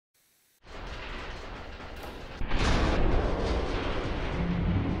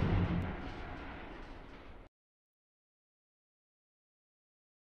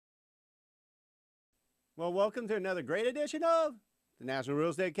Well, welcome to another great edition of the National Real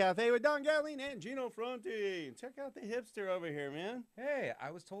Estate Cafe with Don and Gino Fronti. Check out the hipster over here, man. Hey, I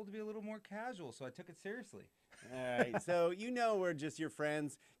was told to be a little more casual, so I took it seriously. All right, so we're just your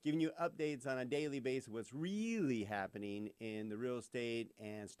friends giving you updates on a daily basis of what's really happening in the real estate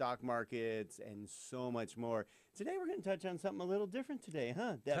and stock markets and so much more. Today we're going to touch on something a little different today,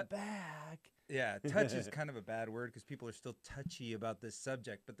 huh? The back. Yeah, touch is kind of a bad word because people are still touchy about this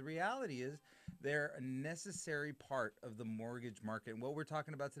subject. But the reality is they're a necessary part of the mortgage market. And what we're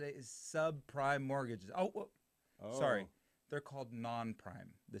talking about today is subprime mortgages. Oh. Sorry. They're called non-prime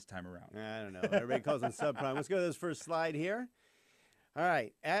this time around. I don't know. Everybody calls them subprime. Let's go to this first slide here. All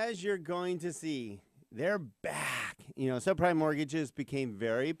right. As you're going to see, they're back. Subprime mortgages became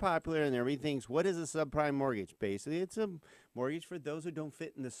very popular, and everybody thinks, what is a subprime mortgage? Basically, it's a mortgage for those who don't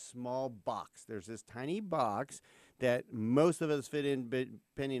fit in the small box. There's this tiny box that most of us fit in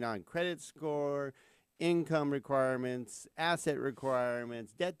depending on credit score, income requirements, asset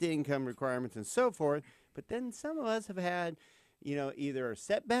requirements, debt-to-income requirements, and so forth. But then some of us have had, either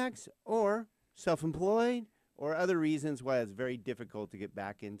setbacks or self-employed or other reasons why it's very difficult to get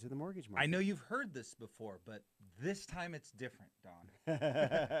back into the mortgage market. I know you've heard this before, but this time it's different,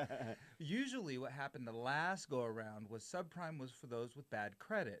 Don. Usually what happened the last go-around was subprime was for those with bad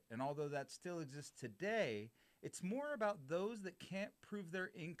credit. And although that still exists today, it's more about those that can't prove their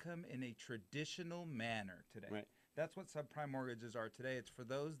income in a traditional manner today. Right. That's what subprime mortgages are today. It's for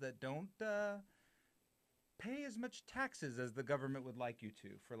those that don't pay as much taxes as the government would like you to,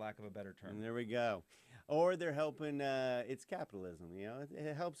 for lack of a better term. And there we go. Or they're helping, it's capitalism,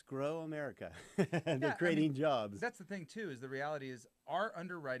 it helps grow America. They're creating jobs. That's the thing too, is the reality is our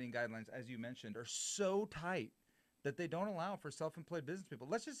underwriting guidelines, as you mentioned, are so tight that they don't allow for self-employed business people.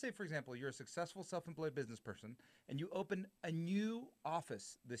 Let's just say, for example, you're a successful self-employed business person and you opened a new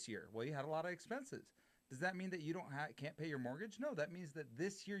office this year. Well, you had a lot of expenses. Does that mean that you can't pay your mortgage? No, that means that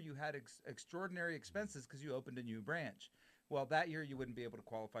this year you had extraordinary expenses because you opened a new branch. Well, that year you wouldn't be able to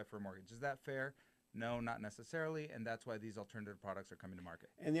qualify for a mortgage. Is that fair? No, not necessarily, and that's why these alternative products are coming to market.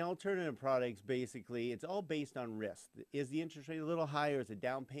 And the alternative products, basically, it's all based on risk. Is the interest rate a little higher? Is the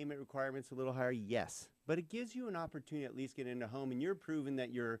down payment requirements a little higher? Yes. But it gives you an opportunity to at least get into a home, and you're proving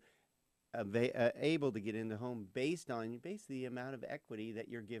that you're able to get into a home based on the amount of equity that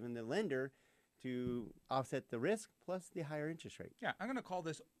you're giving the lender to offset the risk plus the higher interest rate. Yeah, I'm going to call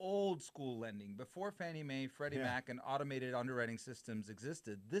this old school lending. Before Fannie Mae, Freddie Mac, and automated underwriting systems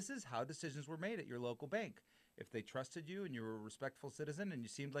existed, this is how decisions were made at your local bank. If they trusted you and you were a respectful citizen and you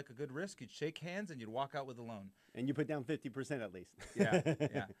seemed like a good risk, you'd shake hands and you'd walk out with a loan. And you put down 50% at least.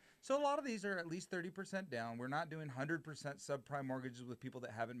 Yeah. So a lot of these are at least 30% down. We're not doing 100% subprime mortgages with people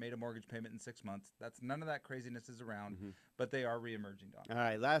that haven't made a mortgage payment in 6 months. None of that craziness is around, but they are reemerging, Don. All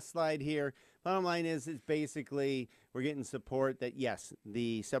right, last slide here. Bottom line is basically we're getting support that, yes,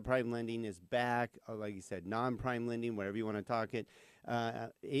 the subprime lending is back. Like you said, non-prime lending, whatever you want to talk it.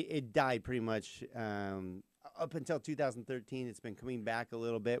 It died pretty much up until 2013. It's been coming back a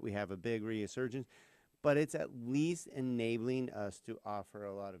little bit. We have a big resurgence. But it's at least enabling us to offer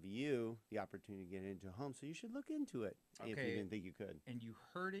a lot of you the opportunity to get into a home. So you should look into it if you didn't think you could. And you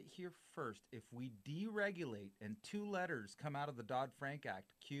heard it here first. If we deregulate and 2 letters come out of the Dodd-Frank Act,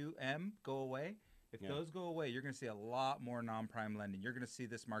 QM, go away. If those go away, you're going to see a lot more non-prime lending. You're going to see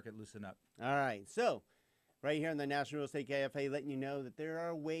this market loosen up. All right. So right here in the National Real Estate Cafe, letting you know that there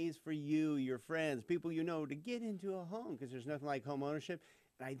are ways for you, your friends, people you know, to get into a home because there's nothing like home ownership.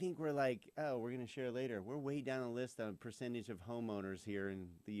 I think we're like, we're going to share later. We're way down the list on percentage of homeowners here in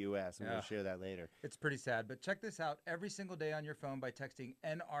the U.S., and we'll share that later. It's pretty sad, but check this out every single day on your phone by texting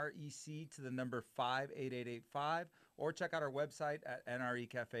NREC to the number 58885, or check out our website at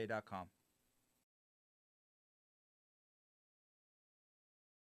nrecafe.com.